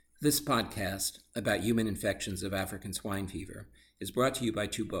This podcast about human infections of African swine fever is brought to you by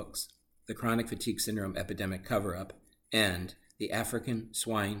two books, The Chronic Fatigue Syndrome Epidemic Cover-Up and The African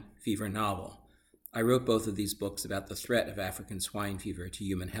Swine Fever Novel. I wrote both of these books about the threat of African swine fever to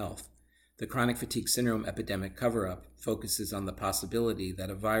human health. The Chronic Fatigue Syndrome Epidemic Cover-Up focuses on the possibility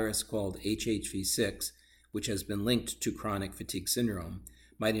that a virus called HHV6, which has been linked to chronic fatigue syndrome,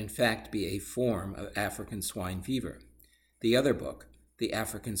 might in fact be a form of African swine fever. The other book, The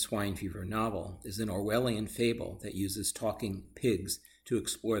African Swine Fever Novel, is an Orwellian fable that uses talking pigs to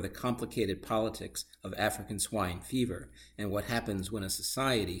explore the complicated politics of African swine fever and what happens when a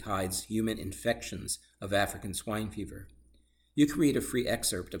society hides human infections of African swine fever. You can read a free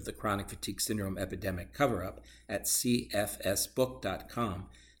excerpt of the Chronic Fatigue Syndrome Epidemic Cover-Up at cfsbook.com.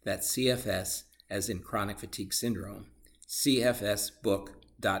 That's CFS as in chronic fatigue syndrome,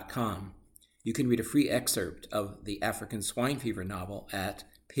 cfsbook.com. You can read a free excerpt of the African Swine Fever Novel at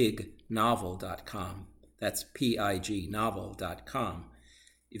pignovel.com. That's pignovel.com.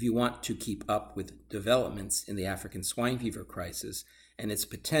 If you want to keep up with developments in the African swine fever crisis and its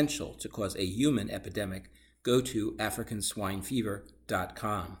potential to cause a human epidemic, go to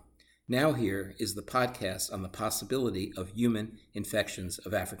africanswinefever.com. Now here is the podcast on the possibility of human infections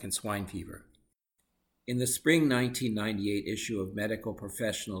of African swine fever. In the spring 1998 issue of Medical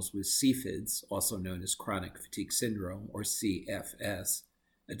Professionals with CFIDS, also known as chronic fatigue syndrome, or CFS,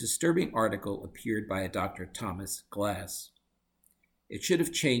 a disturbing article appeared by a Dr. Thomas Glass. It should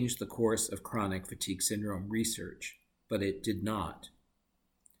have changed the course of chronic fatigue syndrome research, but it did not.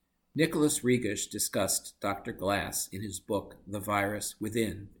 Nicholas Regish discussed Dr. Glass in his book, The Virus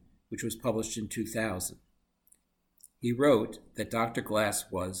Within, which was published in 2000. He wrote that Dr. Glass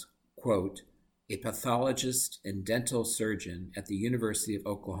was, quote, a pathologist and dental surgeon at the University of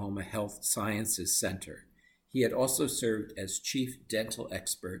Oklahoma Health Sciences Center. He had also served as chief dental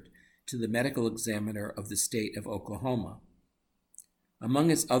expert to the medical examiner of the state of Oklahoma. Among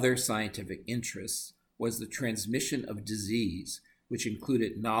his other scientific interests was the transmission of disease, which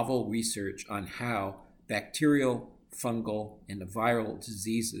included novel research on how bacterial, fungal, and viral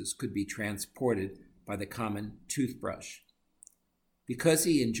diseases could be transported by the common toothbrush. Because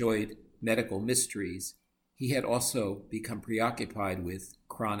he enjoyed medical mysteries, he had also become preoccupied with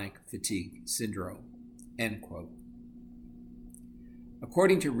chronic fatigue syndrome, end quote.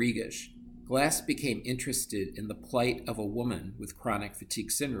 According to Regish, Glass became interested in the plight of a woman with chronic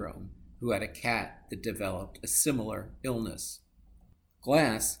fatigue syndrome who had a cat that developed a similar illness.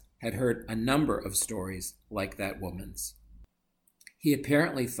 Glass had heard a number of stories like that woman's. He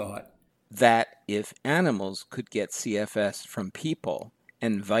apparently thought that if animals could get CFS from people,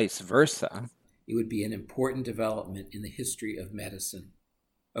 and vice versa, it would be an important development in the history of medicine.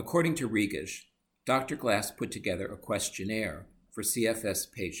 According to Regish, Dr. Glass put together a questionnaire for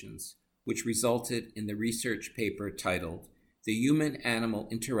CFS patients, which resulted in the research paper titled The Human-Animal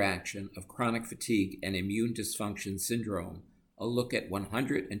Interaction of Chronic Fatigue and Immune Dysfunction Syndrome, a look at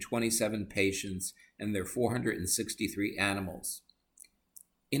 127 patients and their 463 animals.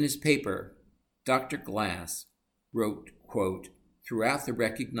 In his paper, Dr. Glass wrote, quote, throughout the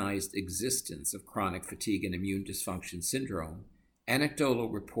recognized existence of chronic fatigue and immune dysfunction syndrome, anecdotal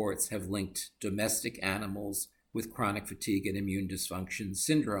reports have linked domestic animals with chronic fatigue and immune dysfunction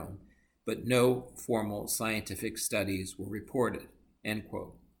syndrome, but no formal scientific studies were reported, end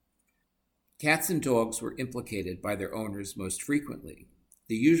quote. Cats and dogs were implicated by their owners most frequently.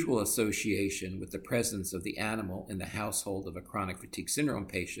 The usual association with the presence of the animal in the household of a chronic fatigue syndrome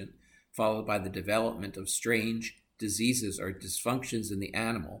patient, followed by the development of strange diseases or dysfunctions in the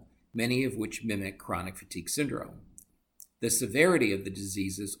animal, many of which mimic chronic fatigue syndrome. The severity of the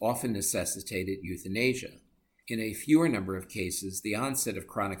diseases often necessitated euthanasia. In a fewer number of cases, the onset of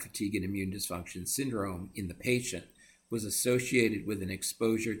chronic fatigue and immune dysfunction syndrome in the patient was associated with an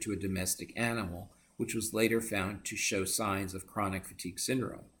exposure to a domestic animal, which was later found to show signs of chronic fatigue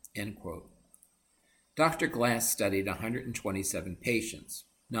syndrome, end quote. Dr. Glass studied 127 patients.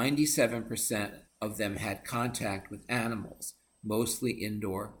 97% of them had contact with animals, mostly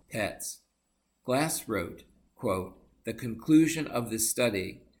indoor pets. Glass wrote, quote, the conclusion of this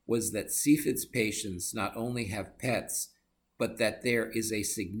study was that CFIDS patients not only have pets, but that there is a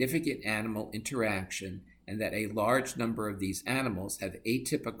significant animal interaction and that a large number of these animals have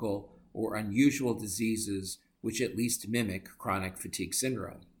atypical or unusual diseases which at least mimic chronic fatigue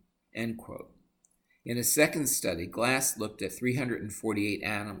syndrome, end quote. In a second study, Glass looked at 348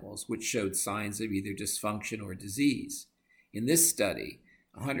 animals which showed signs of either dysfunction or disease. In this study,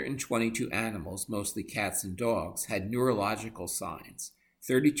 122 animals, mostly cats and dogs, had neurological signs.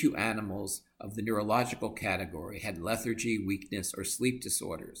 32 animals of the neurological category had lethargy, weakness, or sleep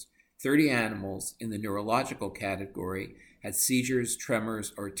disorders. 30 animals in the neurological category had seizures,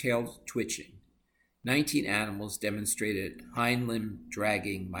 tremors, or tail twitching. 19 animals demonstrated hind limb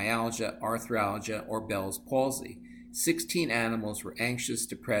dragging, myalgia, arthralgia, or Bell's palsy. 16 animals were anxious,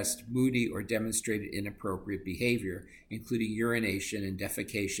 depressed, moody, or demonstrated inappropriate behavior, including urination and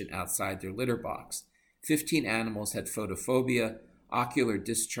defecation outside their litter box. 15 animals had photophobia, ocular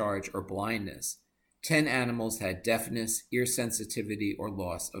discharge, or blindness. 10 animals had deafness, ear sensitivity, or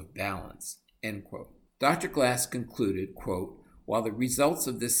loss of balance. End quote. Dr. Glass concluded, quote, while the results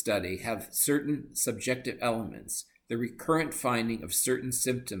of this study have certain subjective elements, the recurrent finding of certain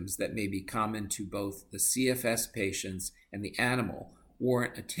symptoms that may be common to both the CFS patients and the animal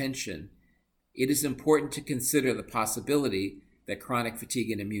warrant attention. It is important to consider the possibility that chronic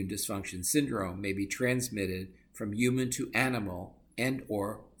fatigue and immune dysfunction syndrome may be transmitted from human to animal and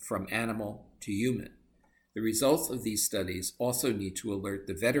or from animal to human. The results of these studies also need to alert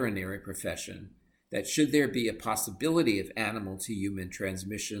the veterinary profession that should there be a possibility of animal to human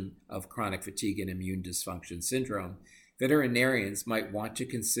transmission of chronic fatigue and immune dysfunction syndrome, veterinarians might want to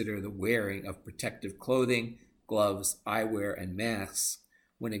consider the wearing of protective clothing, gloves, eyewear, and masks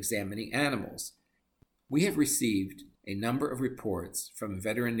when examining animals. We have received a number of reports from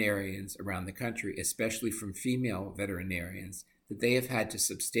veterinarians around the country, especially from female veterinarians, that they have had to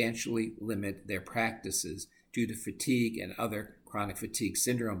substantially limit their practices due to fatigue and other chronic fatigue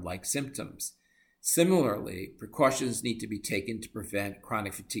syndrome-like symptoms. Similarly, precautions need to be taken to prevent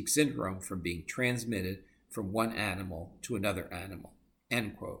chronic fatigue syndrome from being transmitted from one animal to another animal.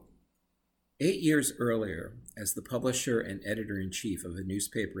 End quote. 8 years earlier, as the publisher and editor-in-chief of a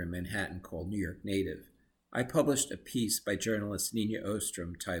newspaper in Manhattan called New York Native, I published a piece by journalist Nina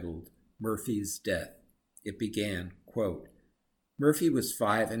Ostrom titled Murphy's Death. It began, quote, Murphy was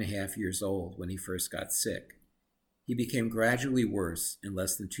 5.5 years old when he first got sick. He became gradually worse, and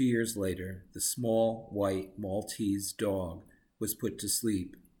less than 2 years later, the small, white Maltese dog was put to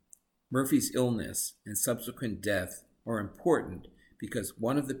sleep. Murphy's illness and subsequent death are important because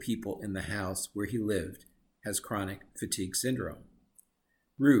one of the people in the house where he lived has chronic fatigue syndrome.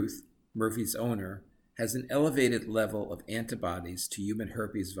 Ruth, Murphy's owner, has an elevated level of antibodies to human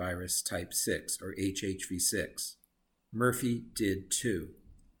herpes virus type 6, or HHV6. Murphy did too.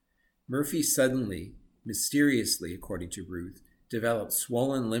 Murphy suddenly, mysteriously, according to Ruth, developed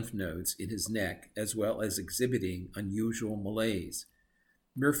swollen lymph nodes in his neck as well as exhibiting unusual malaise.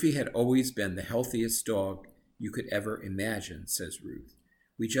 Murphy had always been the healthiest dog you could ever imagine, says Ruth.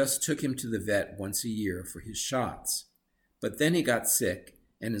 We just took him to the vet once a year for his shots. But then he got sick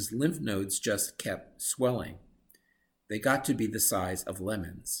and his lymph nodes just kept swelling. They got to be the size of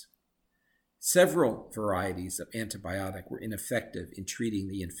lemons. Several varieties of antibiotic were ineffective in treating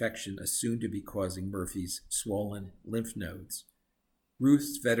the infection assumed to be causing Murphy's swollen lymph nodes.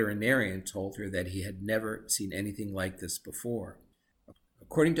 Ruth's veterinarian told her that he had never seen anything like this before.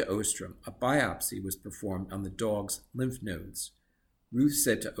 According to Ostrom, a biopsy was performed on the dog's lymph nodes. Ruth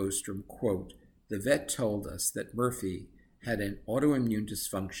said to Ostrom, quote, the vet told us that Murphy had an autoimmune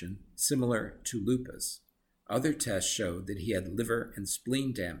dysfunction similar to lupus. Other tests showed that he had liver and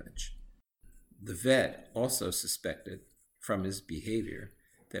spleen damage. The vet also suspected, from his behavior,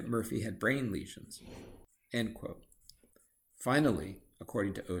 that Murphy had brain lesions. End quote. Finally,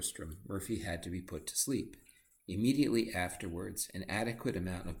 according to Ostrom, Murphy had to be put to sleep. Immediately afterwards, an adequate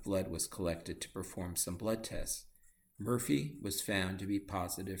amount of blood was collected to perform some blood tests. Murphy was found to be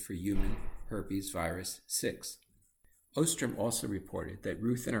positive for human herpes virus 6. Ostrom also reported that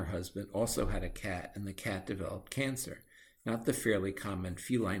Ruth and her husband also had a cat, and the cat developed cancer, not the fairly common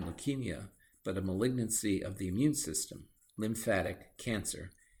feline leukemia, but a malignancy of the immune system, lymphatic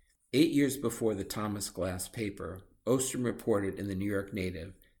cancer. 8 years before the Thomas Glass paper, Ostrom reported in the New York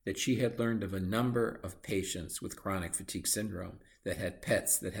Native that she had learned of a number of patients with chronic fatigue syndrome that had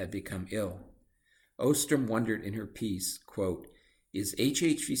pets that had become ill. Ostrom wondered in her piece, quote, is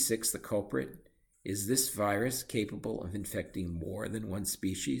HHV6 the culprit? Is this virus capable of infecting more than one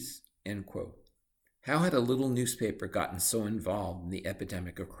species? End quote. How had a little newspaper gotten so involved in the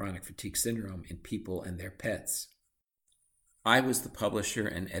epidemic of chronic fatigue syndrome in people and their pets? I was the publisher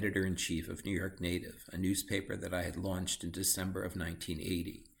and editor-in-chief of New York Native, a newspaper that I had launched in December of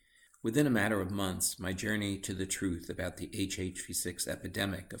 1980. Within a matter of months, my journey to the truth about the HHV6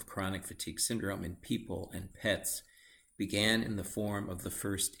 epidemic of chronic fatigue syndrome in people and pets began in the form of the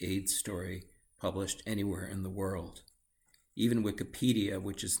first AIDS story published anywhere in the world. Even Wikipedia,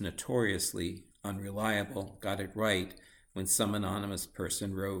 which is notoriously unreliable, got it right when some anonymous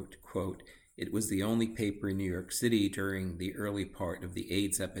person wrote, quote, It was the only paper in New York City during the early part of the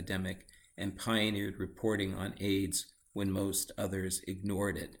AIDS epidemic and pioneered reporting on AIDS when most others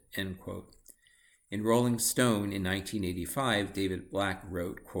ignored it, end quote. In Rolling Stone in 1985, David Black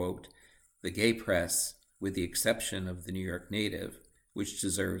wrote, quote, "The gay press, with the exception of the New York Native, which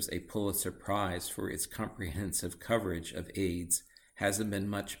deserves a Pulitzer Prize for its comprehensive coverage of AIDS, hasn't been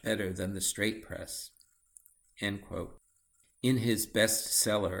much better than the straight press," end quote. In his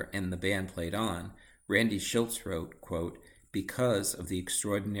bestseller, And the Band Played On, Randy Shilts wrote, quote, "Because of the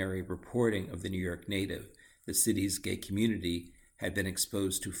extraordinary reporting of the New York Native, the city's gay community had been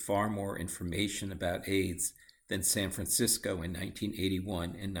exposed to far more information about AIDS than San Francisco in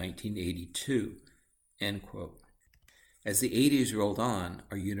 1981 and 1982, end quote. As the 80s rolled on,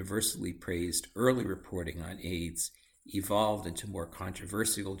 our universally praised early reporting on AIDS evolved into more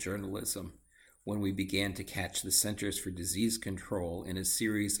controversial journalism when we began to catch the Centers for Disease Control in a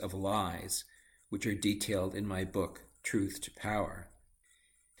series of lies, which are detailed in my book, Truth to Power.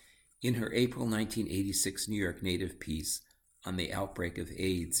 In her April 1986 New York Native piece on the outbreak of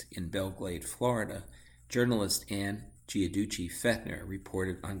AIDS in Belglade, Florida, journalist Ann Giudice Fetner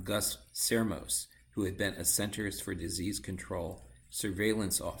reported on Gus Sermos, who had been a Centers for Disease Control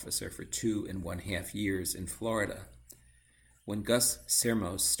surveillance officer for 2.5 years in Florida. When Gus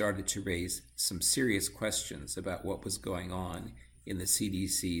Sermos started to raise some serious questions about what was going on in the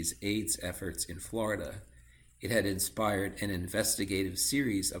CDC's AIDS efforts in Florida, it had inspired an investigative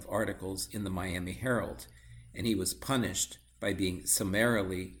series of articles in the Miami Herald, and he was punished by being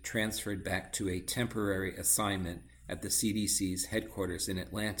summarily transferred back to a temporary assignment at the CDC's headquarters in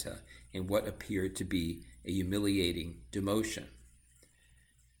Atlanta in what appeared to be a humiliating demotion.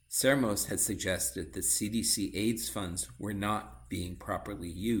 Sermos had suggested that CDC AIDS funds were not being properly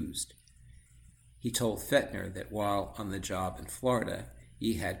used. He told Fetner that while on the job in Florida,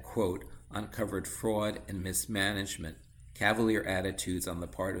 he had, quote, "uncovered fraud and mismanagement, cavalier attitudes on the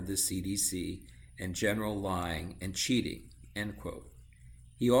part of the CDC, and general lying and cheating," end quote.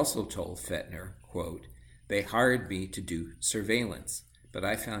 He also told Fetner, quote, "They hired me to do surveillance, but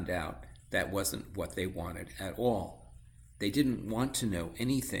I found out that wasn't what they wanted at all. They didn't want to know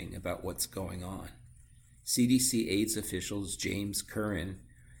anything about what's going on. CDC AIDS officials James Curran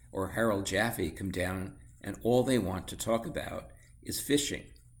or Harold Jaffe come down and all they want to talk about is fishing,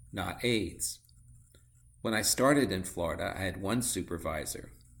 not AIDS. When I started in Florida, I had one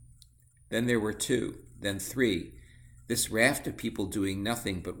supervisor. Then there were two, then three. This raft of people doing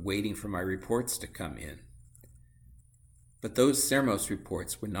nothing but waiting for my reports to come in." But those Sermos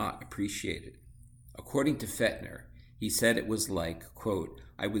reports were not appreciated. According to Fetner, he said it was like, quote,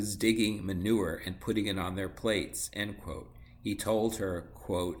 "I was digging manure and putting it on their plates," end quote. He told her,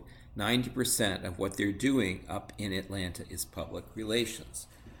 quote, 90% of what they're doing up in Atlanta is public relations.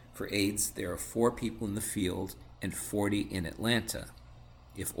 For AIDS, there are 4 people in the field and 40 in Atlanta.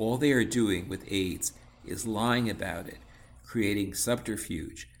 If all they are doing with AIDS is lying about it, creating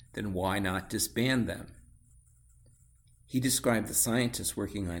subterfuge, then why not disband them? He described the scientists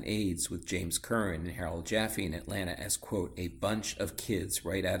working on AIDS with James Curran and Harold Jaffe in Atlanta as, quote, "a bunch of kids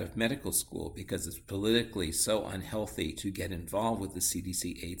right out of medical school because it's politically so unhealthy to get involved with the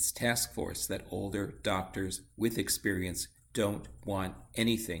CDC AIDS task force that older doctors with experience don't want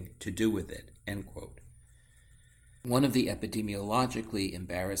anything to do with it," end quote. One of the epidemiologically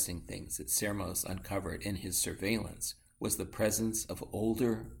embarrassing things that Sermos uncovered in his surveillance was the presence of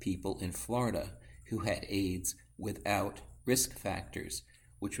older people in Florida who had AIDS without risk factors,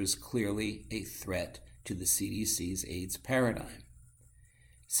 which was clearly a threat to the CDC's AIDS paradigm.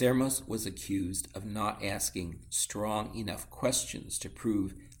 Sermos was accused of not asking strong enough questions to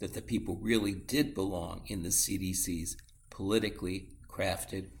prove that the people really did belong in the CDC's politically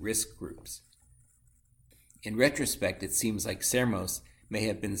crafted risk groups. In retrospect, it seems like Sermos may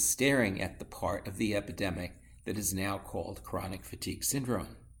have been staring at the part of the epidemic that is now called chronic fatigue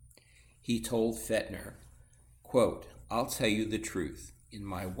syndrome. He told Fetner, quote, "I'll tell you the truth. In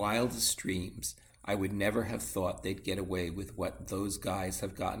my wildest dreams, I would never have thought they'd get away with what those guys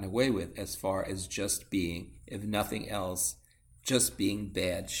have gotten away with as far as just being, if nothing else, just being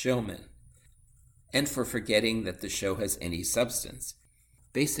bad showmen. And for forgetting that the show has any substance.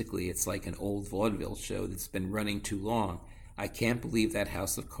 Basically, it's like an old vaudeville show that's been running too long. I can't believe that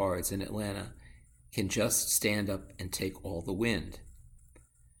House of Cards in Atlanta can just stand up and take all the wind.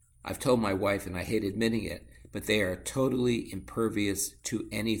 I've told my wife, and I hate admitting it, but they are totally impervious to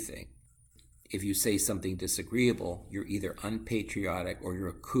anything. If you say something disagreeable, you're either unpatriotic or you're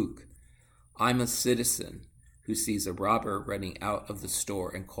a kook. I'm a citizen who sees a robber running out of the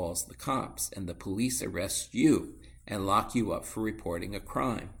store and calls the cops, and the police arrest you and lock you up for reporting a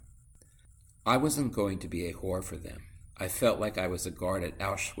crime. I wasn't going to be a whore for them. I felt like I was a guard at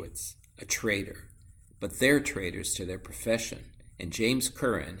Auschwitz, a traitor. But they're traitors to their profession, and James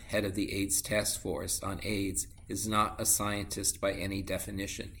Curran, head of the AIDS Task Force on AIDS, is not a scientist by any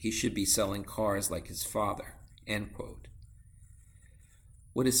definition. He should be selling cars like his father." End quote.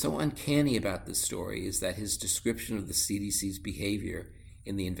 What is so uncanny about this story is that his description of the CDC's behavior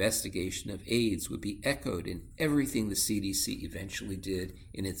in the investigation of AIDS would be echoed in everything the CDC eventually did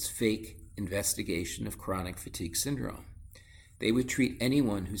in its fake investigation of chronic fatigue syndrome. They would treat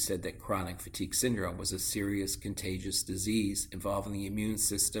anyone who said that chronic fatigue syndrome was a serious contagious disease involving the immune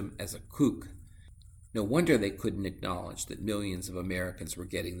system as a kook. No wonder they couldn't acknowledge that millions of Americans were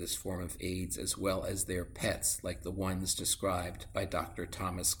getting this form of AIDS as well as their pets, like the ones described by Dr.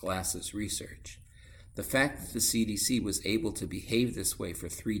 Thomas Glass's research. The fact that the CDC was able to behave this way for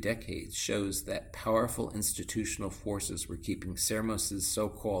 3 decades shows that powerful institutional forces were keeping Sermos's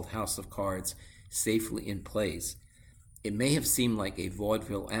so-called House of Cards safely in place. It may have seemed like a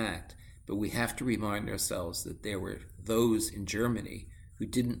vaudeville act, but we have to remind ourselves that there were those in Germany who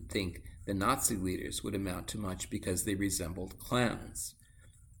didn't think the Nazi leaders would amount to much because they resembled clowns.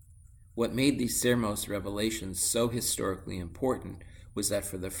 What made these Sermos revelations so historically important was that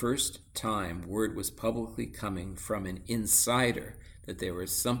for the first time, word was publicly coming from an insider that there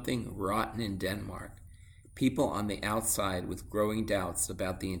was something rotten in Denmark. People on the outside with growing doubts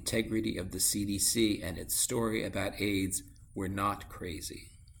about the integrity of the CDC and its story about AIDS were not crazy.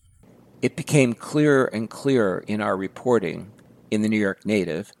 It became clearer and clearer in our reporting in the New York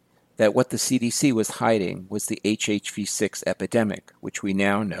Native that what the CDC was hiding was the HHV6 epidemic, which we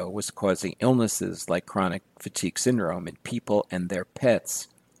now know was causing illnesses like chronic fatigue syndrome in people and their pets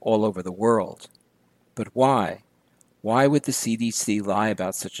all over the world. But why? Why would the CDC lie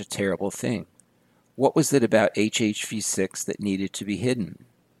about such a terrible thing? What was it about HHV6 that needed to be hidden?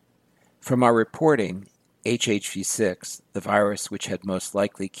 From our reporting, HHV6, the virus which had most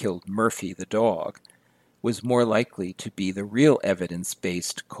likely killed Murphy the dog, was more likely to be the real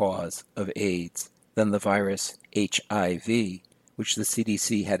evidence-based cause of AIDS than the virus HIV, which the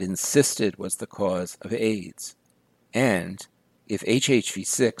CDC had insisted was the cause of AIDS. And if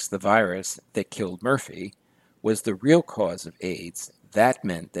HHV6, the virus that killed Murphy, was the real cause of AIDS, that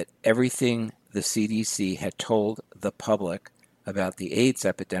meant that everything the CDC had told the public about the AIDS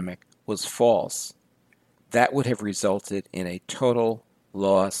epidemic was false. That would have resulted in a total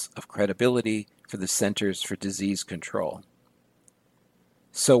loss of credibility for the Centers for Disease Control.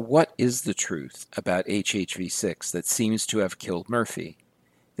 So what is the truth about HHV6 that seems to have killed Murphy?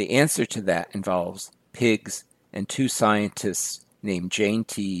 The answer to that involves pigs and 2 scientists named Jane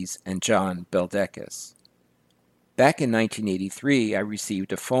Teese and John Beldekis. Back in 1983, I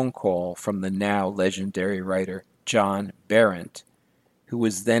received a phone call from the now legendary writer John Berendt, who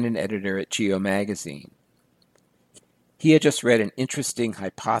was then an editor at Geo magazine. He had just read an interesting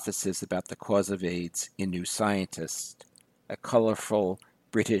hypothesis about the cause of AIDS in New Scientist, a colorful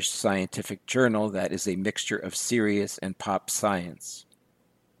British scientific journal that is a mixture of serious and pop science.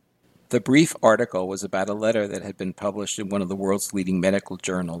 The brief article was about a letter that had been published in one of the world's leading medical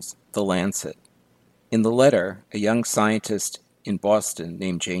journals, The Lancet. In the letter, a young scientist in Boston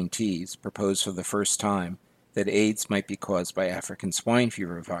named Jane Teese proposed for the first time that AIDS might be caused by African swine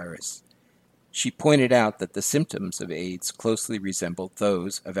fever virus. She pointed out that the symptoms of AIDS closely resembled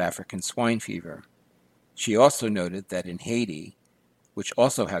those of African swine fever. She also noted that in Haiti, which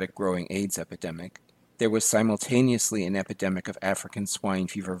also had a growing AIDS epidemic, there was simultaneously an epidemic of African swine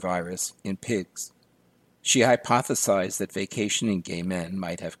fever virus in pigs. She hypothesized that vacationing gay men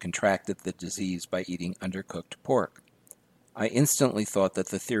might have contracted the disease by eating undercooked pork. I instantly thought that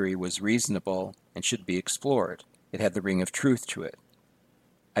the theory was reasonable and should be explored. It had the ring of truth to it.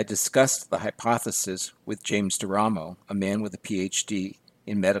 I discussed the hypothesis with James D'Eramo, a man with a PhD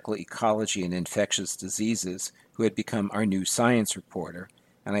in medical ecology and infectious diseases who had become our new science reporter,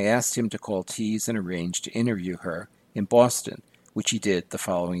 and I asked him to call Teese and arrange to interview her in Boston, which he did the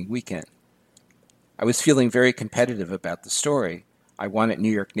following weekend. I was feeling very competitive about the story. I wanted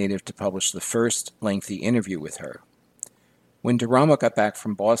New York Native to publish the first lengthy interview with her. When D'Eramo got back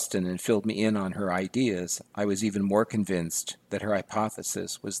from Boston and filled me in on her ideas, I was even more convinced that her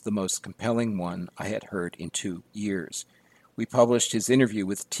hypothesis was the most compelling one I had heard in 2 years. We published his interview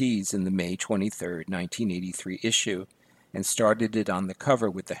with Teese in the May 23, 1983 issue, and started it on the cover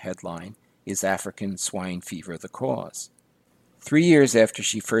with the headline, "Is African Swine Fever the Cause?" 3 years after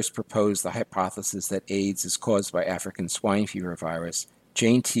she first proposed the hypothesis that AIDS is caused by African swine fever virus,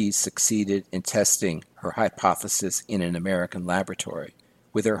 Jane Teese succeeded in testing her hypothesis in an American laboratory.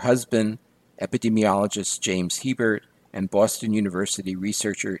 With her husband, epidemiologist James Hebert, and Boston University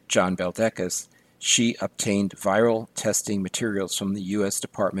researcher John Beldekis, she obtained viral testing materials from the U.S.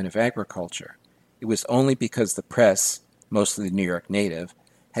 Department of Agriculture. It was only because the press, mostly the New York native,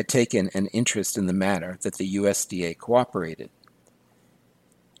 had taken an interest in the matter that the USDA cooperated.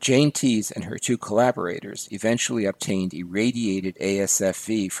 Jane Tease and her two collaborators eventually obtained irradiated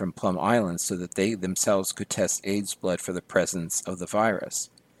ASFV from Plum Island so that they themselves could test AIDS blood for the presence of the virus.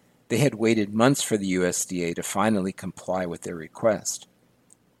 They had waited months for the USDA to finally comply with their request.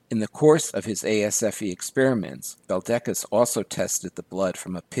 In the course of his ASFV experiments, Beldekis also tested the blood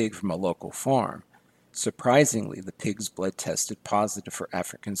from a pig from a local farm. Surprisingly, the pig's blood tested positive for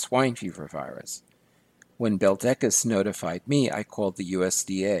African swine fever virus. When Beldekis notified me, I called the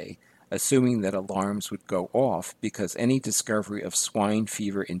USDA, assuming that alarms would go off because any discovery of swine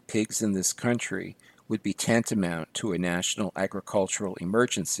fever in pigs in this country would be tantamount to a national agricultural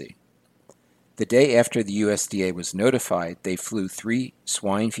emergency. The day after the USDA was notified, they flew 3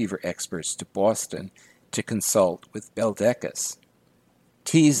 swine fever experts to Boston to consult with Beldekis.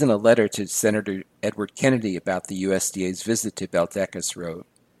 Tease, in a letter to Senator Edward Kennedy about the USDA's visit to Beldekis, wrote,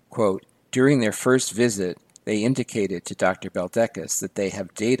 quote, "During their first visit, they indicated to Dr. Beldekis that they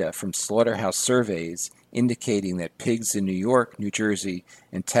have data from slaughterhouse surveys indicating that pigs in New York, New Jersey,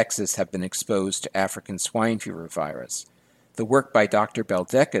 and Texas have been exposed to African swine fever virus. The work by Dr.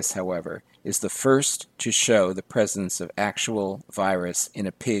 Beldekis, however, is the first to show the presence of actual virus in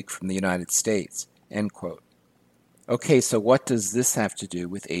a pig from the United States." End quote. Okay, so what does this have to do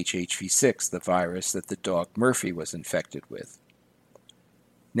with HHV6, the virus that the dog Murphy was infected with?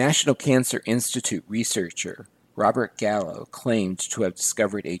 National Cancer Institute researcher Robert Gallo claimed to have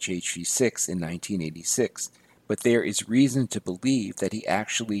discovered HHV6 in 1986, but there is reason to believe that he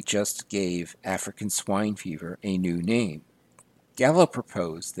actually just gave African swine fever a new name. Gallo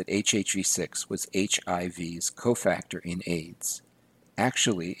proposed that HHV6 was HIV's cofactor in AIDS.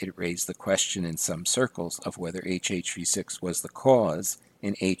 Actually, it raised the question in some circles of whether HHV6 was the cause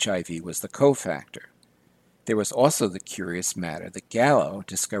and HIV was the cofactor. There was also the curious matter that Gallo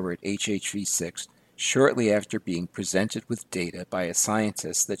discovered HHV6 shortly after being presented with data by a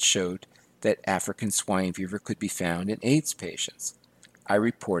scientist that showed that African swine fever could be found in AIDS patients. I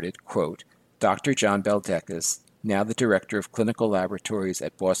reported, quote, "Dr. John Beldekis, now the director of clinical laboratories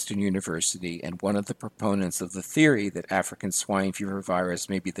at Boston University and one of the proponents of the theory that African swine fever virus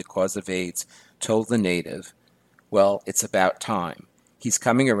may be the cause of AIDS, told the native, well, it's about time. He's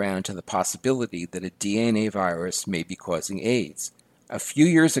coming around to the possibility that a DNA virus may be causing AIDS. A few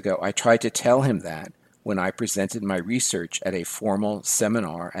years ago, I tried to tell him that when I presented my research at a formal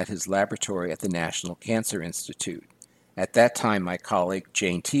seminar at his laboratory at the National Cancer Institute. At that time, my colleague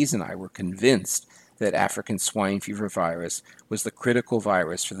Jane Tease and I were convinced that African swine fever virus was the critical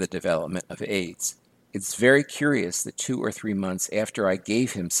virus for the development of AIDS. It's very curious that 2 or 3 months after I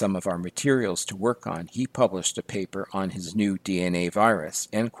gave him some of our materials to work on, he published a paper on his new DNA virus."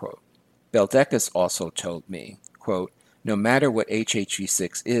 End quote. Beldekis also told me, quote, "No matter what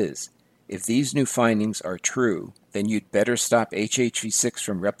HHV6 is, if these new findings are true, then you'd better stop HHV6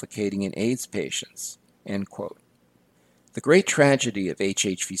 from replicating in AIDS patients." End quote. The great tragedy of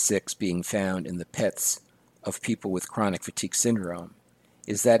HHV6 being found in the pets of people with chronic fatigue syndrome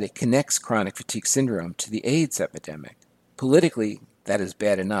is that it connects chronic fatigue syndrome to the AIDS epidemic. Politically, that is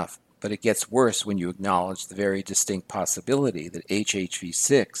bad enough, but it gets worse when you acknowledge the very distinct possibility that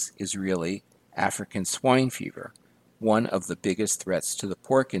HHV6 is really African swine fever, one of the biggest threats to the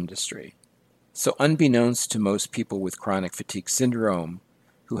pork industry. So unbeknownst to most people with chronic fatigue syndrome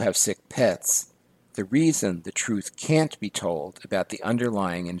who have sick pets, the reason the truth can't be told about the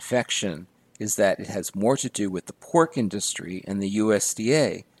underlying infection is that it has more to do with the pork industry and the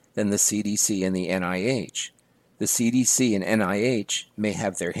USDA than the CDC and the NIH. The CDC and NIH may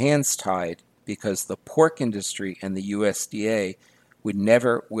have their hands tied because the pork industry and the USDA would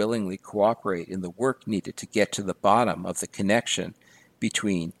never willingly cooperate in the work needed to get to the bottom of the connection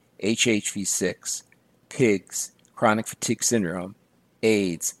between HHV6, pigs, chronic fatigue syndrome,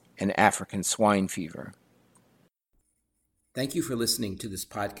 AIDS, and African swine fever. Thank you for listening to this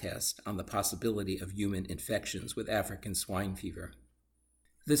podcast on the possibility of human infections with African swine fever.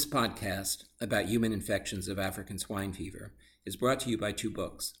 This podcast about human infections of African swine fever is brought to you by 2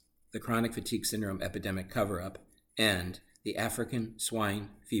 books, The Chronic Fatigue Syndrome Epidemic Cover-Up and The African Swine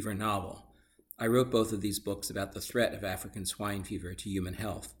Fever Novel. I wrote both of these books about the threat of African swine fever to human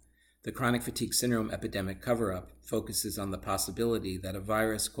health. The Chronic Fatigue Syndrome Epidemic Cover-Up focuses on the possibility that a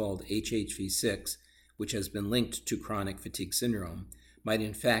virus called HHV6, which has been linked to chronic fatigue syndrome, might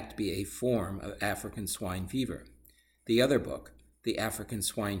in fact be a form of African swine fever. The other book, The African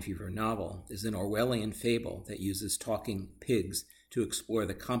Swine Fever novel is an Orwellian fable that uses talking pigs to explore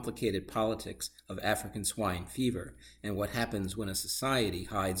the complicated politics of African swine fever and what happens when a society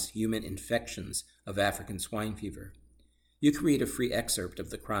hides human infections of African swine fever. You can read a free excerpt of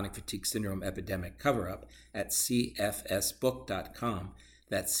the chronic fatigue syndrome epidemic cover-up at cfsbook.com.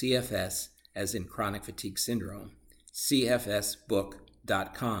 That's CFS as in chronic fatigue syndrome,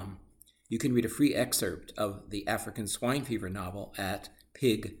 cfsbook.com. You can read a free excerpt of the African swine fever novel at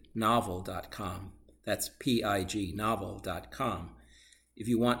pignovel.com. That's pignovel.com. If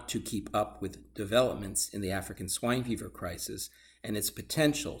you want to keep up with developments in the African swine fever crisis and its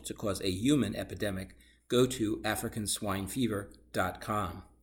potential to cause a human epidemic, go to africanswinefever.com.